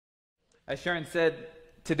As Sharon said,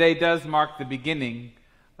 today does mark the beginning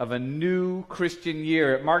of a new Christian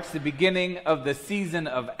year. It marks the beginning of the season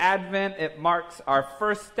of Advent. It marks our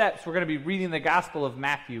first steps. We're going to be reading the Gospel of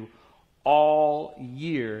Matthew all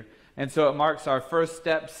year. And so it marks our first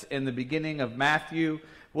steps in the beginning of Matthew.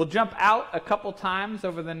 We'll jump out a couple times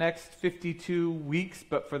over the next 52 weeks,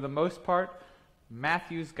 but for the most part,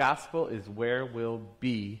 Matthew's Gospel is where we'll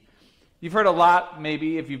be. You've heard a lot,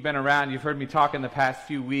 maybe, if you've been around, you've heard me talk in the past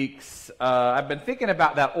few weeks. I've been thinking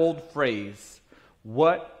about that old phrase,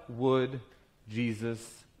 what would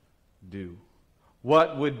Jesus do?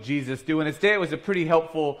 What would Jesus do? And today it was a pretty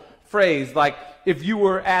helpful phrase, like if you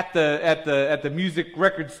were at the music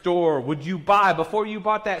record store, would you buy, before you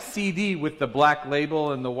bought that CD with the black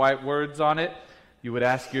label and the white words on it, you would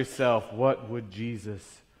ask yourself, what would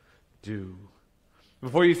Jesus do?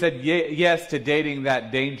 Before you said yes to dating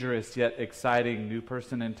that dangerous yet exciting new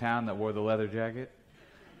person in town that wore the leather jacket,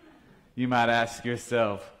 you might ask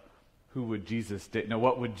yourself, who would Jesus date? No,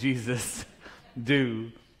 what would Jesus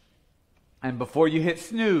do? And before you hit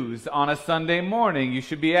snooze on a Sunday morning, you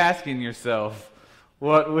should be asking yourself,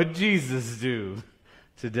 what would Jesus do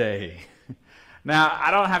today? Now, I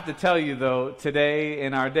don't have to tell you, though, today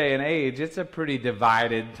in our day and age, it's a pretty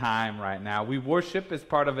divided time right now. We worship as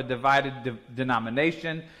part of a divided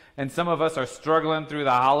denomination, and some of us are struggling through the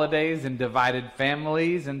holidays in divided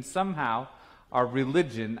families, and somehow our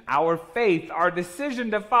religion, our faith, our decision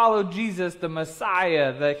to follow Jesus, the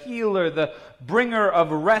Messiah, the healer, the bringer of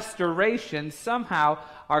restoration, somehow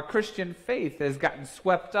our Christian faith has gotten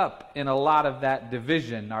swept up in a lot of that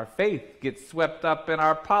division. Our faith gets swept up in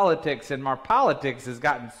our politics, and our politics has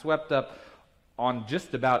gotten swept up on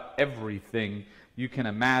just about everything you can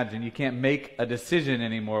imagine. You can't make a decision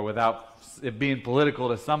anymore without it being political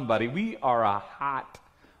to somebody. We are a hot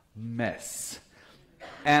mess.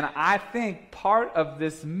 And I think part of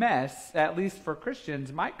this mess, at least for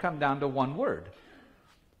Christians, might come down to one word.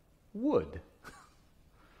 Would.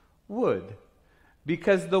 Would.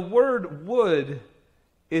 Because the word would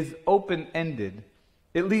is open-ended.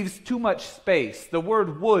 It leaves too much space. The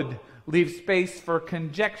word would leaves space for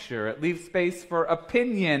conjecture. It leaves space for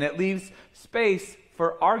opinion. It leaves space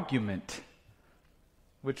for argument,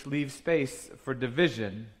 which leaves space for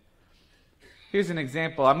division. Here's an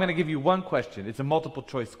example. I'm going to give you one question. It's a multiple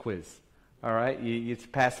choice quiz. All right? It's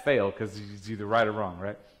pass-fail because it's either right or wrong,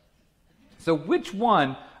 right? So which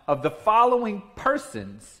one of the following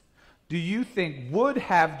persons do you think would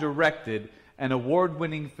have directed an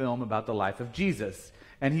award-winning film about the life of Jesus?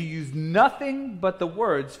 And he used nothing but the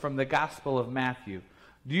words from the Gospel of Matthew.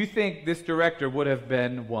 Do you think this director would have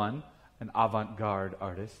been, 1, an avant-garde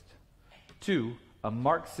artist, 2, a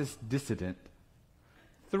Marxist dissident,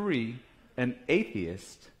 3, an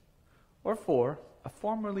atheist, or 4, a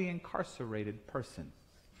formerly incarcerated person?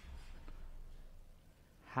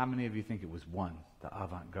 How many of you think it was 1, the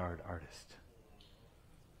avant-garde artist?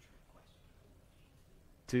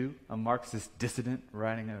 2, a Marxist dissident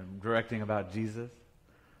writing and directing about Jesus?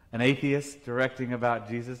 An atheist directing about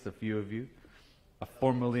Jesus, a few of you? A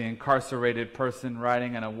formerly incarcerated person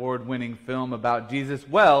writing an award-winning film about Jesus?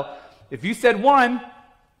 Well, if you said 1,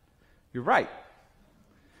 you're right.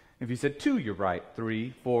 If you said 2, you're right.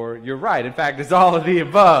 3, 4, you're right. In fact, it's all of the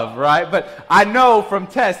above, right? But I know from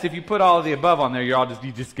tests, if you put all of the above on there, you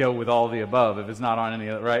just go with all of the above if it's not on any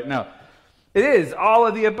of it, right? No. It is all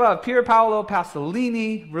of the above. Pier Paolo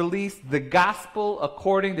Pasolini released The Gospel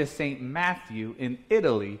According to St. Matthew in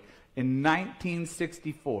Italy in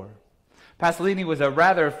 1964. Pasolini was a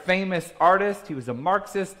rather famous artist. He was a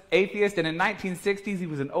Marxist atheist, and in 1960s he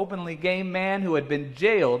was an openly gay man who had been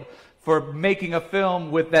jailed for making a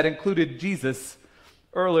film that included Jesus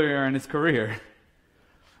earlier in his career.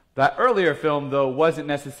 That earlier film, though, wasn't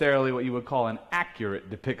necessarily what you would call an accurate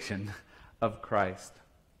depiction of Christ.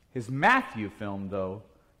 His Matthew film, though,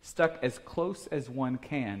 stuck as close as one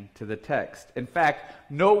can to the text. In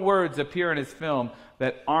fact, no words appear in his film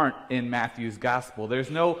that aren't in Matthew's gospel.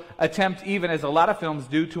 There's no attempt, even as a lot of films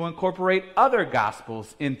do, to incorporate other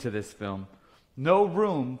gospels into this film. No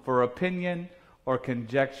room for opinion or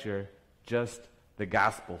conjecture, just the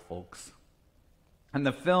gospel, folks. And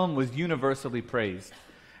the film was universally praised.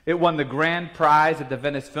 It won the grand prize at the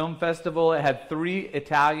Venice Film Festival. It had 3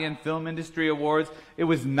 Italian film industry awards. It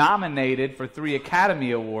was nominated for 3 Academy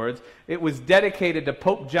Awards. It was dedicated to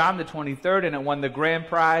Pope John XXIII, and it won the grand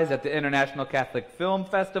prize at the International Catholic Film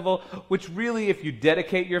Festival, which really, if you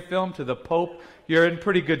dedicate your film to the Pope, you're in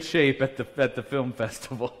pretty good shape at the film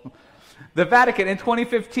festival. The Vatican, in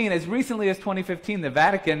 2015, as recently as 2015, the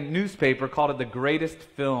Vatican newspaper called it the greatest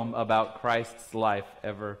film about Christ's life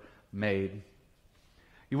ever made.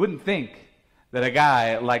 You wouldn't think that a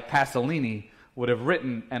guy like Pasolini would have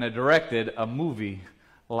written and directed a movie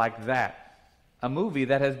like that. A movie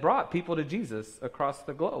that has brought people to Jesus across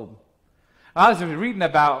the globe. I was reading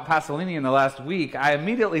about Pasolini in the last week. I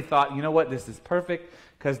immediately thought, you know what, this is perfect,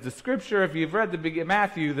 because the scripture, if you've read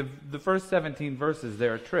Matthew, the first 17 verses,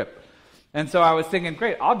 they're a trip. And so I was thinking,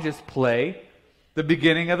 great, I'll just play the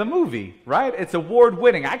beginning of the movie, right? It's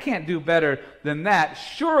award-winning. I can't do better than that.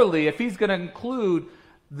 Surely, if he's going to include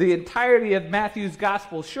the entirety of Matthew's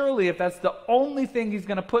gospel, surely if that's the only thing he's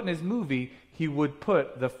going to put in his movie, he would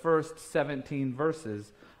put the first 17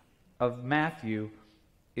 verses of Matthew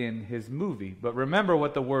in his movie. But remember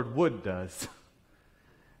what the word would does.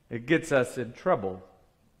 It gets us in trouble.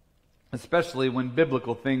 Especially when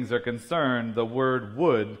biblical things are concerned, the word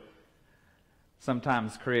would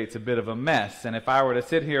sometimes creates a bit of a mess. And if I were to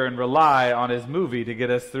sit here and rely on his movie to get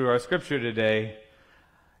us through our scripture today,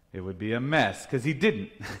 it would be a mess, because he didn't.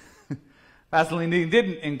 Pasolini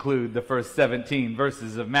didn't include the first 17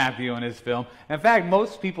 verses of Matthew in his film. In fact,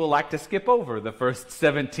 most people like to skip over the first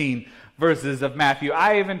 17 verses of Matthew.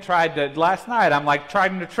 I even tried to, last night, I'm like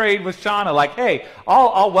trying to trade with Shauna, like, hey,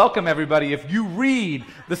 I'll welcome everybody if you read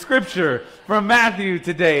the scripture from Matthew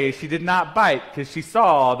today. She did not bite because she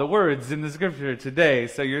saw the words in the scripture today,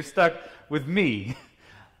 so you're stuck with me.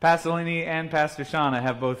 Pasolini and Pastor Shauna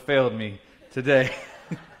have both failed me today.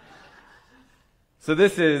 So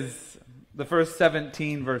this is the first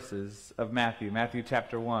 17 verses of Matthew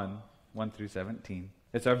chapter 1, 1 through 17.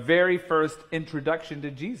 It's our very first introduction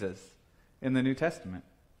to Jesus in the New Testament.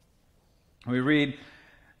 We read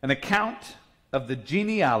an account of the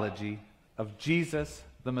genealogy of Jesus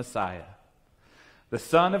the Messiah, the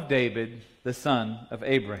son of David, the son of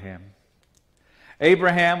Abraham.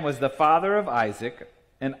 Abraham was the father of Isaac,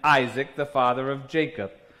 and Isaac the father of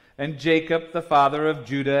Jacob, and Jacob the father of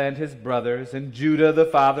Judah and his brothers, and Judah the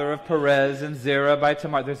father of Perez and Zerah by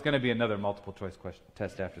Tamar. There's going to be another multiple choice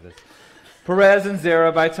test after this. Perez and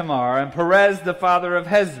Zerah by Tamar, and Perez the father of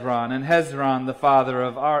Hezron, and Hezron the father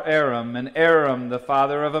of Aram, and Aram the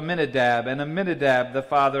father of Amminadab, and Amminadab the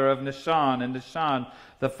father of Nahshon, and Nahshon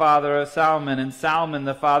the father of Salmon, and Salmon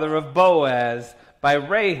the father of Boaz by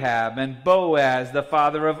Rahab, and Boaz the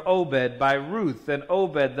father of Obed by Ruth, and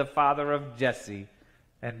Obed the father of Jesse,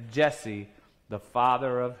 and Jesse the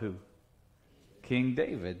father of who? King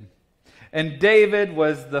David. And David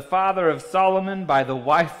was the father of Solomon by the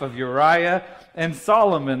wife of Uriah, and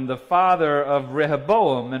Solomon the father of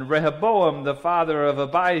Rehoboam, and Rehoboam the father of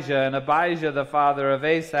Abijah, and Abijah the father of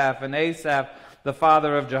Asaph, and Asaph the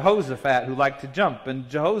father of Jehoshaphat, who liked to jump, and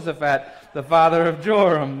Jehoshaphat the father of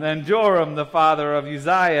Joram, and Joram the father of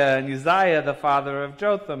Uzziah, and Uzziah the father of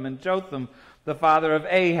Jotham, and Jotham the father of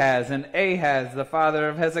Ahaz, and Ahaz the father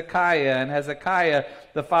of Hezekiah, and Hezekiah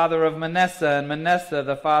the father of Manasseh, and Manasseh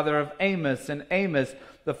the father of Amos, and Amos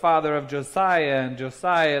the father of Josiah, and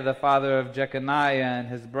Josiah the father of Jeconiah and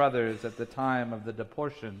his brothers at the time of the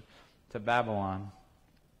deportation to Babylon.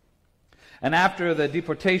 And after the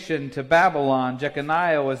deportation to Babylon,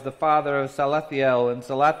 Jeconiah was the father of Salathiel, and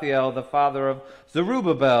Salathiel the father of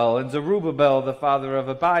Zerubbabel, and Zerubbabel the father of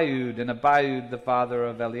Abiud, and Abiud the father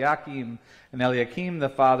of Eliakim, and Eliakim the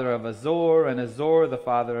father of Azor, and Azor the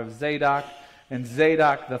father of Zadok, and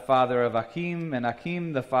Zadok the father of Achim, and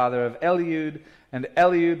Achim the father of Eliud, and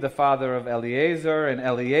Eliud the father of Eleazar, and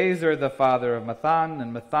Eleazar the father of Mathan,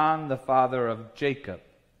 and Mathan the father of Jacob,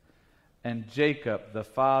 and Jacob the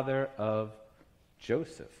father of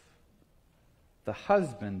Joseph, the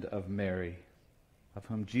husband of Mary, of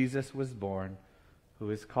whom Jesus was born, who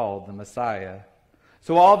is called the Messiah.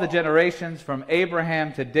 So all the generations from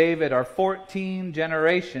Abraham to David are 14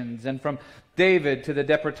 generations, and from David to the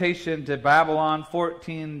deportation to Babylon,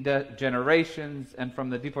 14 generations, and from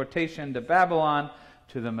the deportation to Babylon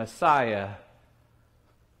to the Messiah,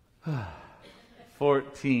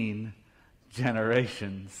 14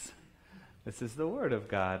 generations. This is the word of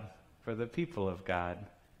God for the people of God.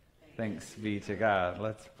 Thanks be to God.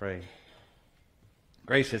 Let's pray.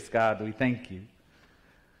 Gracious God, we thank you.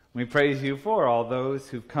 We praise you for all those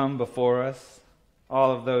who've come before us,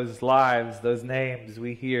 all of those lives, those names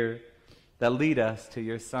we hear that lead us to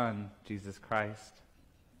your Son, Jesus Christ.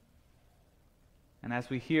 And as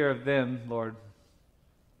we hear of them, Lord,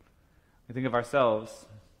 we think of ourselves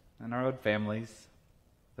and our own families,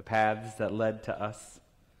 the paths that led to us,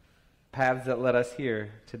 paths that led us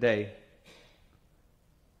here today.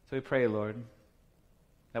 So we pray, Lord,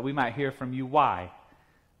 that we might hear from you why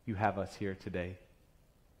you have us here today.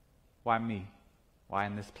 Why me? Why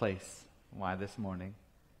in this place? Why this morning?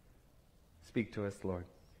 Speak to us, Lord.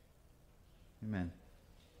 Amen.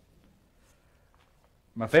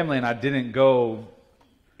 My family and I didn't go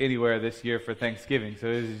anywhere this year for Thanksgiving, so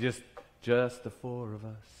it was just the four of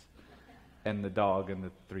us and the dog and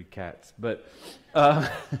the three cats. But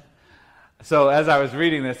so as I was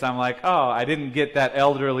reading this, I'm like, oh, I didn't get that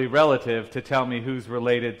elderly relative to tell me who's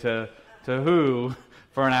related to who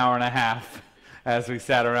for an hour and a half as we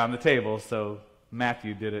sat around the table. So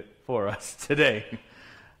Matthew did it for us today.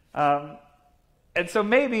 And so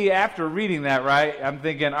maybe after reading that, right, I'm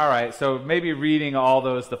thinking, all right, so maybe reading all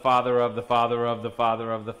those, the father of, the father of, the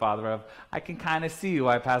father of, the father of, I can kind of see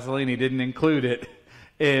why Pasolini didn't include it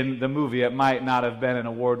in the movie. It might not have been an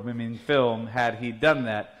award-winning film had he done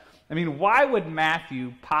that. I mean, why would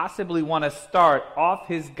Matthew possibly want to start off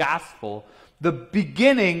his gospel, the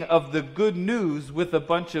beginning of the good news, with a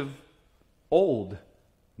bunch of old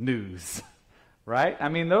news, right? I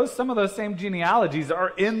mean, some of those same genealogies are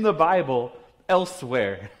in the Bible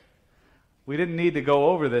elsewhere. We didn't need to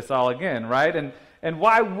go over this all again, right? And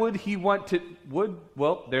why would he want to,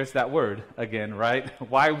 well, there's that word again, right?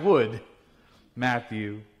 Why would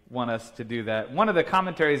Matthew want us to do that? One of the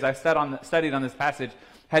commentaries I studied on this passage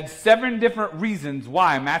had 7 different reasons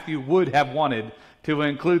why Matthew would have wanted to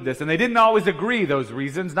include this. And they didn't always agree, those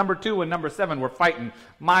reasons. Number 2 and number 7 were fighting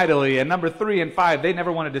mightily. And number 3 and 5, they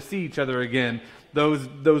never wanted to see each other again.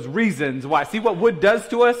 Those reasons why. See what wood does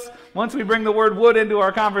to us? Once we bring the word wood into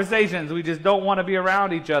our conversations, we just don't want to be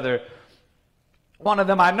around each other. One of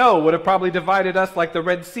them I know would have probably divided us like the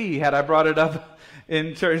Red Sea had I brought it up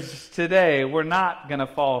in church today. We're not going to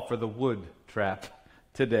fall for the wood trap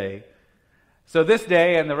today. So this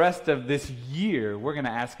day and the rest of this year, we're going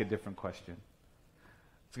to ask a different question.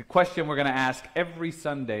 It's a question we're going to ask every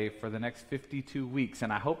Sunday for the next 52 weeks,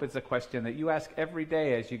 and I hope it's a question that you ask every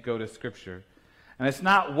day as you go to Scripture. And it's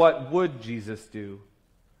not what would Jesus do,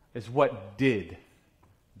 it's what did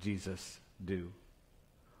Jesus do?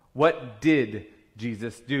 What did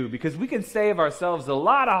Jesus do? Because we can save ourselves a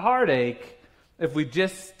lot of heartache if we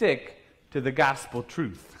just stick to the gospel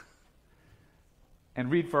truth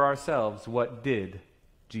and read for ourselves what did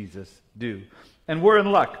Jesus do. And we're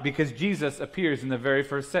in luck because Jesus appears in the very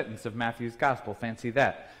first sentence of Matthew's gospel. Fancy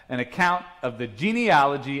that. An account of the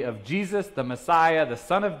genealogy of Jesus, the Messiah, the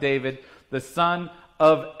son of David, the son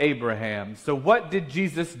of Abraham. So what did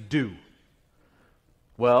Jesus do?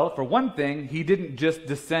 Well, for one thing, he didn't just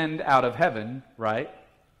descend out of heaven, right?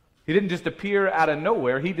 He didn't just appear out of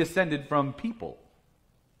nowhere. He descended from people.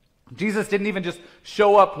 Jesus didn't even just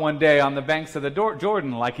show up one day on the banks of the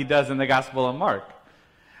Jordan like he does in the Gospel of Mark.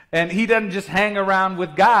 And he doesn't just hang around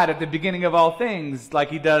with God at the beginning of all things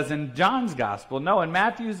like he does in John's Gospel. No, in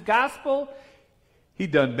Matthew's Gospel, he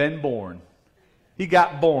done been born. He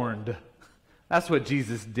got borned. That's what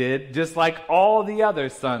Jesus did, just like all the other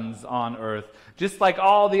sons on earth. Just like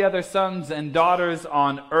all the other sons and daughters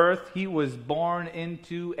on earth, he was born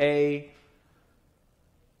into a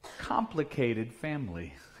complicated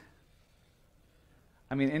family.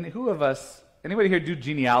 I mean, and who of us, anybody here do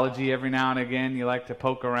genealogy every now and again? You like to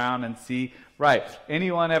poke around and see? Right.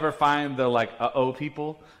 Anyone ever find the uh-oh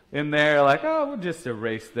people in there? Like, oh, we'll just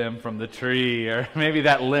erase them from the tree. Or maybe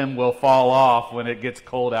that limb will fall off when it gets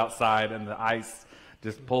cold outside and the ice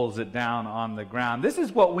just pulls it down on the ground. This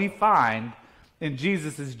is what we find in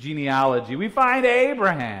Jesus' genealogy. We find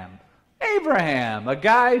Abraham. Abraham, a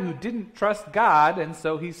guy who didn't trust God, and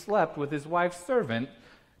so he slept with his wife's servant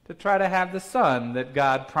to try to have the son that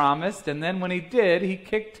God promised. And then when he did, he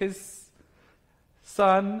kicked his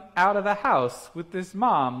son out of the house with his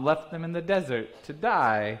mom, left them in the desert to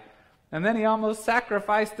die. And then he almost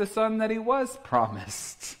sacrificed the son that he was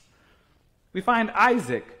promised. We find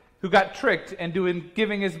Isaac, who got tricked into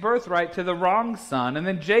giving his birthright to the wrong son. And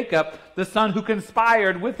then Jacob, the son who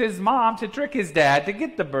conspired with his mom to trick his dad to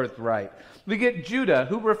get the birthright. We get Judah,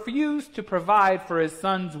 who refused to provide for his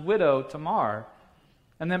son's widow, Tamar,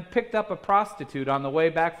 and then picked up a prostitute on the way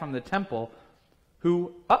back from the temple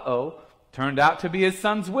who, turned out to be his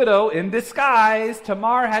son's widow in disguise.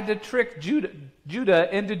 Tamar had to trick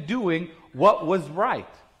Judah into doing what was right.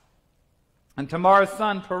 And Tamar's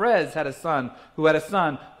son Perez had a son who had a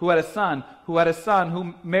son who had a son who had a son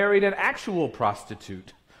who married an actual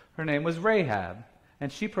prostitute. Her name was Rahab,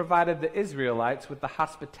 and she provided the Israelites with the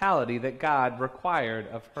hospitality that God required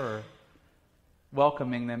of her,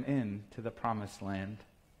 welcoming them into the promised land.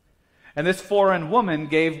 And this foreign woman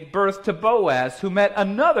gave birth to Boaz, who met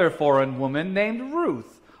another foreign woman named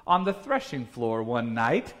Ruth on the threshing floor one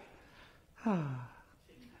night.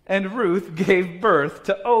 And Ruth gave birth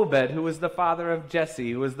to Obed, who was the father of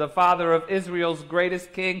Jesse, who was the father of Israel's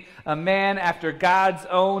greatest king, a man after God's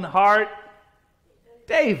own heart,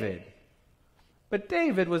 David. But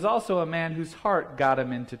David was also a man whose heart got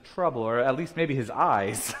him into trouble, or at least maybe his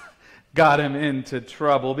eyes got him into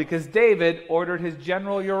trouble, because David ordered his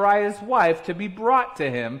general Uriah's wife to be brought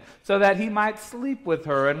to him so that he might sleep with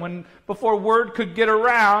her. And before word could get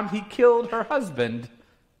around, he killed her husband.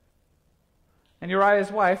 And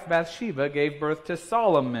Uriah's wife, Bathsheba, gave birth to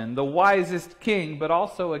Solomon, the wisest king, but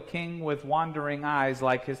also a king with wandering eyes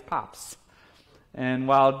like his pops. And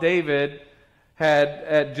while David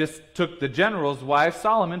had just took the general's wife,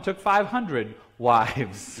 Solomon took 500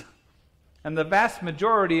 wives. And the vast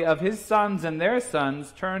majority of his sons and their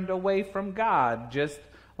sons turned away from God, just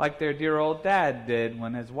like their dear old dad did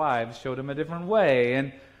when his wives showed him a different way.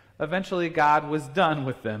 And eventually God was done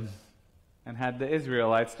with them and had the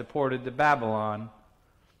Israelites deported to Babylon.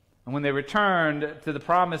 And when they returned to the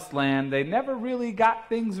promised land, they never really got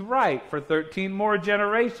things right for 13 more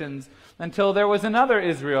generations until there was another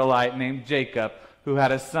Israelite named Jacob who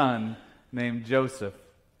had a son named Joseph.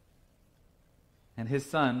 And his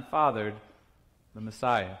son fathered the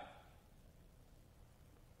Messiah.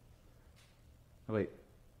 Wait.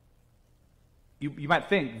 You might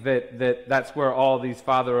think that's where all these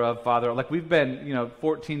father of, like we've been,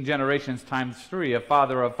 14 generations times 3, a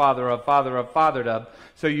father of father of father of fathered of.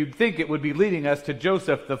 So you'd think it would be leading us to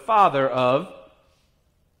Joseph, the father of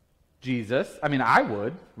Jesus. I mean, I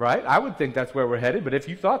would, right? I would think that's where we're headed. But if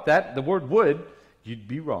you thought that, the word would, you'd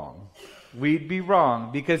be wrong. We'd be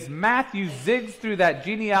wrong, because Matthew zigs through that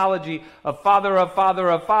genealogy of father of father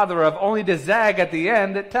of father of, only to zag at the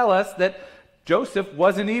end that tell us that Joseph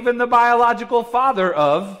wasn't even the biological father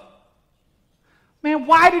of. Man,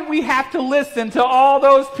 why did we have to listen to all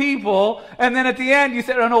those people, and then at the end you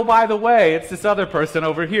said, oh no, by the way, it's this other person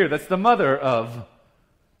over here that's the mother of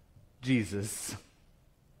Jesus.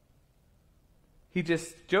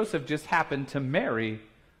 Joseph just happened to marry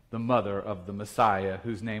the mother of the Messiah,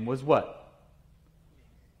 whose name was what?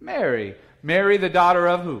 Mary. Mary, the daughter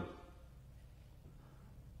of who?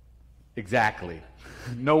 Exactly.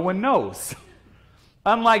 No one knows.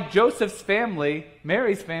 Unlike Joseph's family,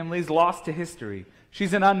 Mary's family is lost to history.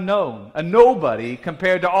 She's an unknown, a nobody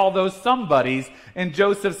compared to all those somebodies in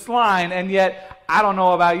Joseph's line, and yet, I don't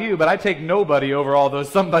know about you, but I take nobody over all those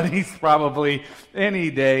somebodies probably any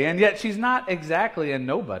day, and yet she's not exactly a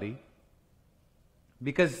nobody,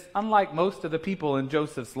 because unlike most of the people in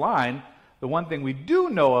Joseph's line, the one thing we do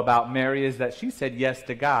know about Mary is that she said yes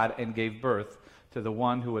to God and gave birth to the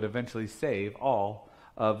one who would eventually save all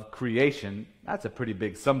of creation. That's a pretty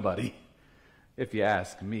big somebody, if you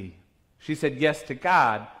ask me. She said yes to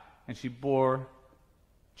God, and she bore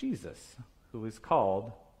Jesus, who is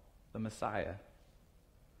called the Messiah.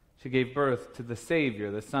 She gave birth to the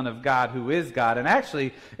Savior, the Son of God, who is God. And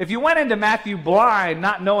actually, if you went into Matthew blind,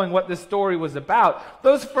 not knowing what this story was about,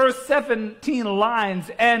 those first 17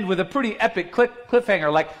 lines end with a pretty epic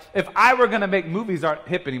cliffhanger. Like, if I were going to make movies aren't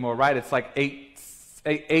hip anymore, right? It's like eight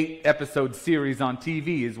episode series on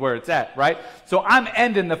TV is where it's at, right? So I'm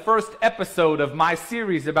ending the first episode of my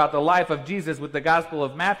series about the life of Jesus with the Gospel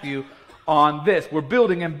of Matthew on this. We're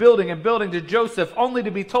building and building and building to Joseph, only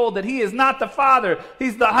to be told that he is not the father.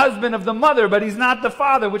 He's the husband of the mother, but he's not the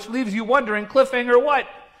father, which leaves you wondering, cliffhanger what?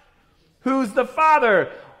 Who's the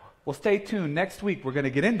father? Well, stay tuned. Next week, we're going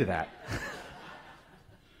to get into that.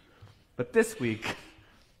 But this week,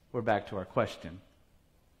 we're back to our question.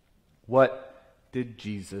 What did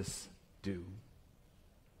Jesus do?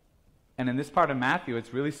 And in this part of Matthew,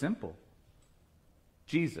 it's really simple.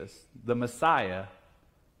 Jesus, the Messiah,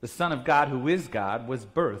 the Son of God who is God, was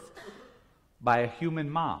birthed by a human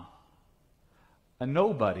mom, a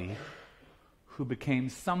nobody who became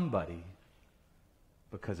somebody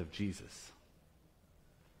because of Jesus.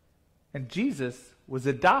 And Jesus was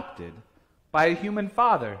adopted by a human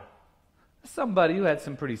father, somebody who had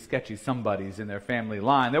some pretty sketchy somebodies in their family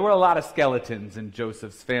line. There were a lot of skeletons in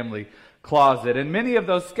Joseph's family closet, and many of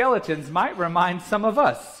those skeletons might remind some of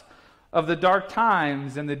us of the dark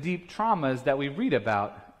times and the deep traumas that we read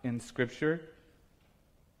about in Scripture.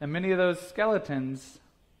 And many of those skeletons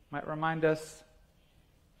might remind us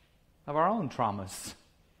of our own traumas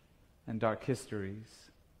and dark histories.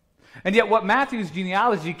 And yet what Matthew's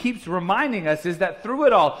genealogy keeps reminding us is that through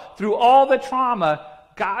it all, through all the trauma,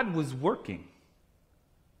 God was working.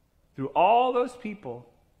 Through all those people,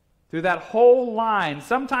 through that whole line,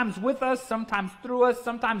 sometimes with us, sometimes through us,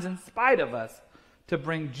 sometimes in spite of us, to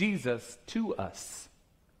bring Jesus to us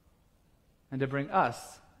and to bring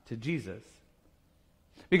us to Jesus.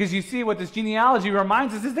 Because you see, what this genealogy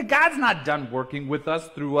reminds us is that God's not done working with us,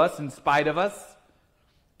 through us, in spite of us,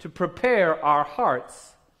 to prepare our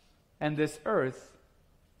hearts and this earth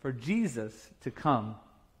for Jesus to come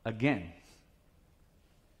again.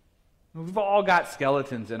 We've all got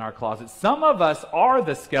skeletons in our closets. Some of us are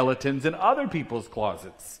the skeletons in other people's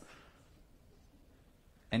closets.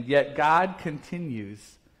 And yet God continues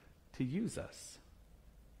to use us.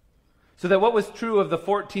 So that what was true of the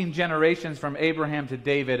 14 generations from Abraham to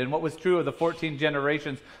David, and what was true of the 14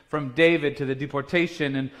 generations from David to the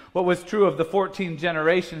deportation, and what was true of the 14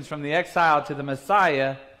 generations from the exile to the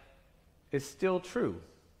Messiah, is still true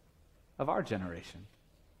of our generation,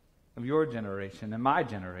 of your generation, and my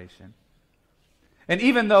generation. And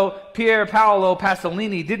even though Pier Paolo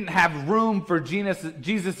Pasolini didn't have room for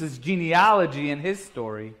Jesus' genealogy in his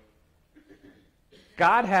story,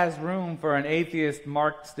 God has room for an atheist,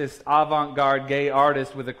 Marxist, avant-garde gay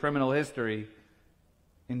artist with a criminal history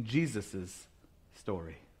in Jesus'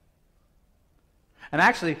 story. And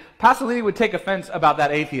actually, Pasolini would take offense about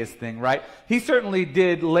that atheist thing, right? He certainly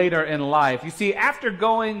did later in life. You see, after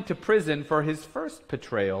going to prison for his first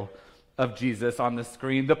portrayal of Jesus on the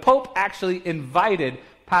screen, the Pope actually invited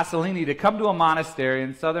Pasolini to come to a monastery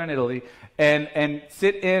in southern Italy and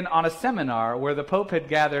sit in on a seminar where the Pope had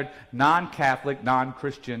gathered non-Catholic,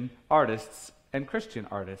 non-Christian artists and Christian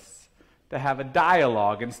artists to have a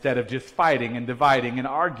dialogue instead of just fighting and dividing and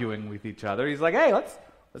arguing with each other. He's like, hey, let's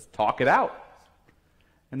talk it out.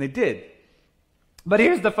 And they did. But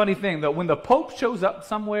here's the funny thing, that when the Pope shows up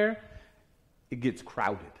somewhere, it gets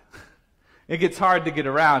crowded. It gets hard to get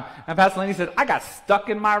around. And Pasolini said, I got stuck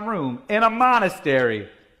in my room in a monastery.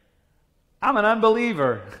 I'm an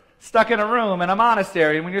unbeliever, stuck in a room in a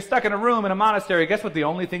monastery. And when you're stuck in a room in a monastery, guess what the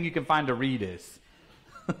only thing you can find to read is?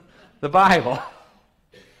 The Bible.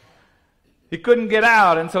 He couldn't get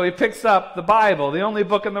out, and so he picks up the Bible, the only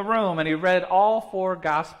book in the room, and he read all 4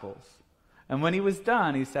 Gospels. And when he was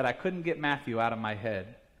done, he said, I couldn't get Matthew out of my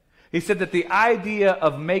head. He said that the idea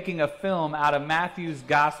of making a film out of Matthew's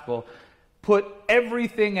Gospel put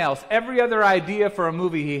everything else, every other idea for a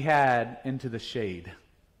movie he had, into the shade,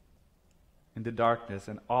 into darkness,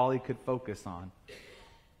 and all he could focus on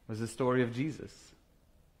was the story of Jesus.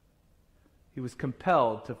 He was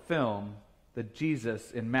compelled to film the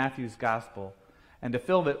Jesus in Matthew's Gospel and to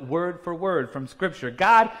film it word for word from Scripture.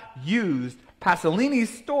 God used Pasolini's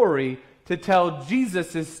story to tell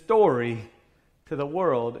Jesus' story to the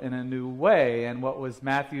world in a new way. And what was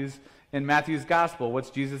in Matthew's Gospel? What's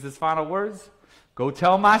Jesus' final words? Go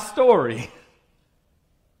tell my story.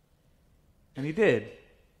 And he did.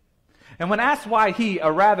 And when asked why he,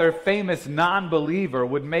 a rather famous non-believer,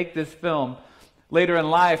 would make this film later in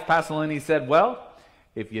life, Pasolini said, well,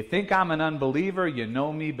 if you think I'm an unbeliever, you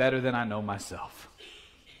know me better than I know myself.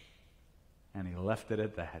 And he left it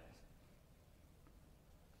at that.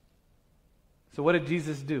 So what did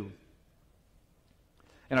Jesus do?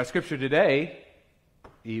 In our scripture today,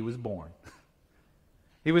 he was born.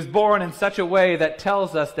 He was born in such a way that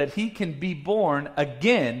tells us that he can be born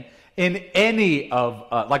again in any of,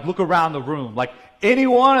 look around the room, like any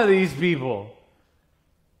one of these people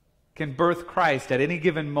can birth Christ at any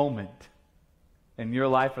given moment in your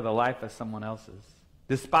life or the life of someone else's.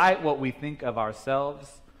 Despite what we think of ourselves,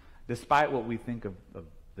 despite what we think of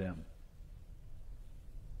them.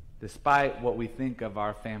 Despite what we think of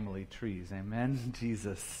our family trees. Amen?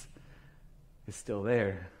 Jesus is still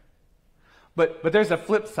there. But there's a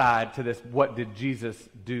flip side to this what did Jesus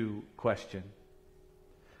do question.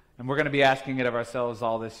 And we're going to be asking it of ourselves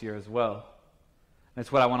all this year as well.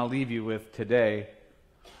 That's what I want to leave you with today.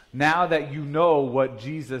 Now that you know what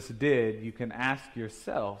Jesus did, you can ask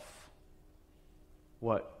yourself,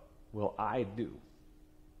 what will I do?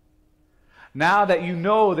 Now that you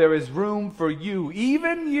know there is room for you,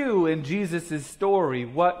 even you in Jesus' story,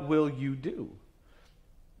 what will you do?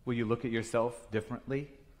 Will you look at yourself differently?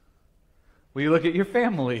 Will you look at your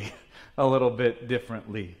family a little bit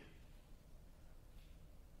differently?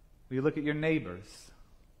 Will you look at your neighbors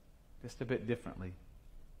just a bit differently?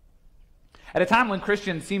 At a time when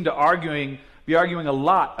Christians seem to be arguing a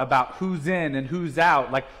lot about who's in and who's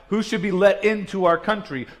out, like who should be let into our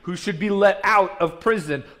country, who should be let out of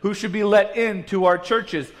prison, who should be let into our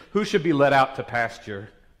churches, who should be let out to pasture.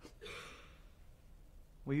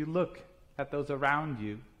 Will you look at those around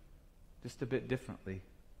you just a bit differently?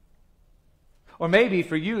 Or maybe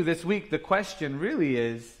for you this week, the question really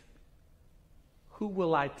is, who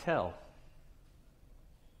will I tell?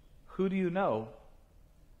 Who do you know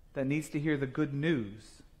that needs to hear the good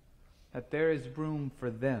news that there is room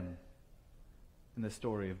for them in the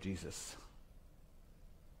story of Jesus?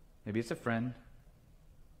 Maybe it's a friend.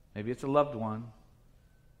 Maybe it's a loved one.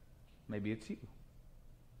 Maybe it's you.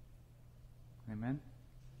 Amen?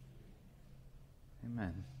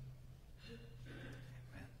 Amen.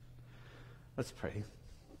 Amen. Let's pray.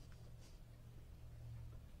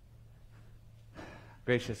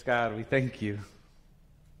 Gracious God, we thank you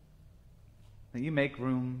that you make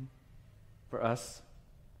room for us.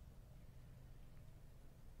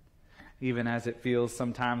 even as it feels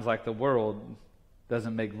sometimes like the world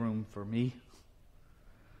doesn't make room for me.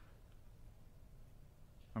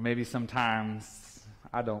 Or maybe sometimes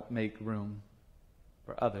I don't make room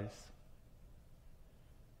for others.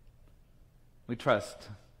 We trust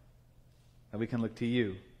that we can look to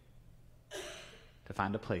you to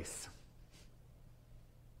find a place.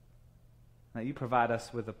 That you provide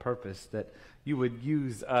us with a purpose, that you would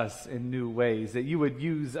use us in new ways, that you would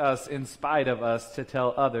use us in spite of us to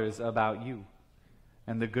tell others about you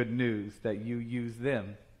and the good news that you use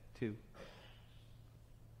them too.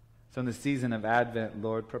 So in the season of Advent,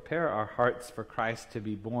 Lord, prepare our hearts for Christ to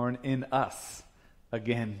be born in us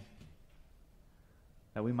again,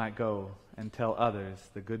 that we might go and tell others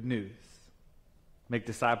the good news, make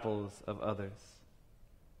disciples of others,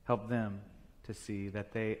 help them to see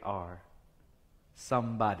that they are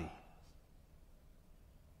somebody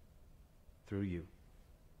through you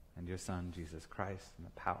and your Son, Jesus Christ, and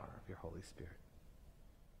the power of your Holy Spirit.